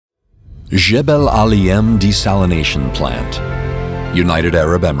Jebel Ali M Desalination Plant, United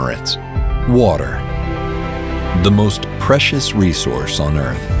Arab Emirates. Water, the most precious resource on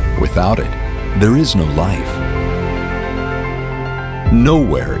Earth. Without it, there is no life.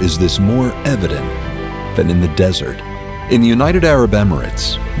 Nowhere is this more evident than in the desert. In the United Arab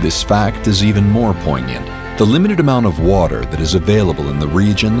Emirates, this fact is even more poignant. The limited amount of water that is available in the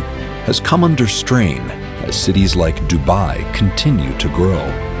region has come under strain as cities like Dubai continue to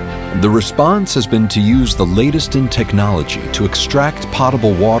grow. The response has been to use the latest in technology to extract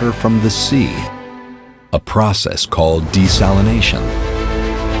potable water from the sea, a process called desalination.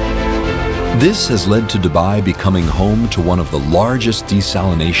 This has led to Dubai becoming home to one of the largest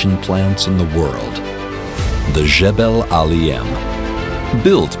desalination plants in the world, the Jebel Ali M.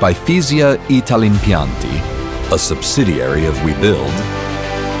 Built by Fisia Italimpianti, a subsidiary of Webuild,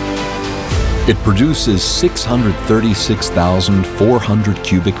 it produces 636,400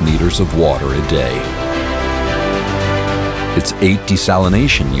 cubic meters of water a day. Its 8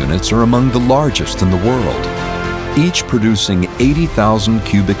 desalination units are among the largest in the world, each producing 80,000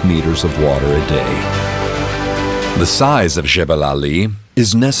 cubic meters of water a day. The size of Jebel Ali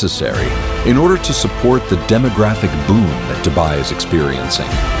is necessary in order to support the demographic boom that Dubai is experiencing.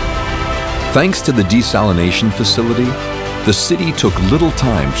 Thanks to the desalination facility, the city took little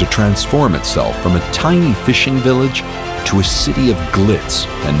time to transform itself from a tiny fishing village to a city of glitz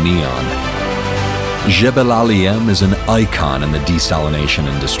and neon. Jebel Ali M is an icon in the desalination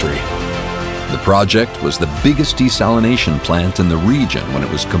industry. The project was the biggest desalination plant in the region when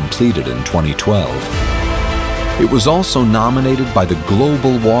it was completed in 2012. It was also nominated by the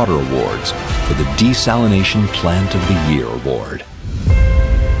Global Water Awards for the Desalination Plant of the Year award.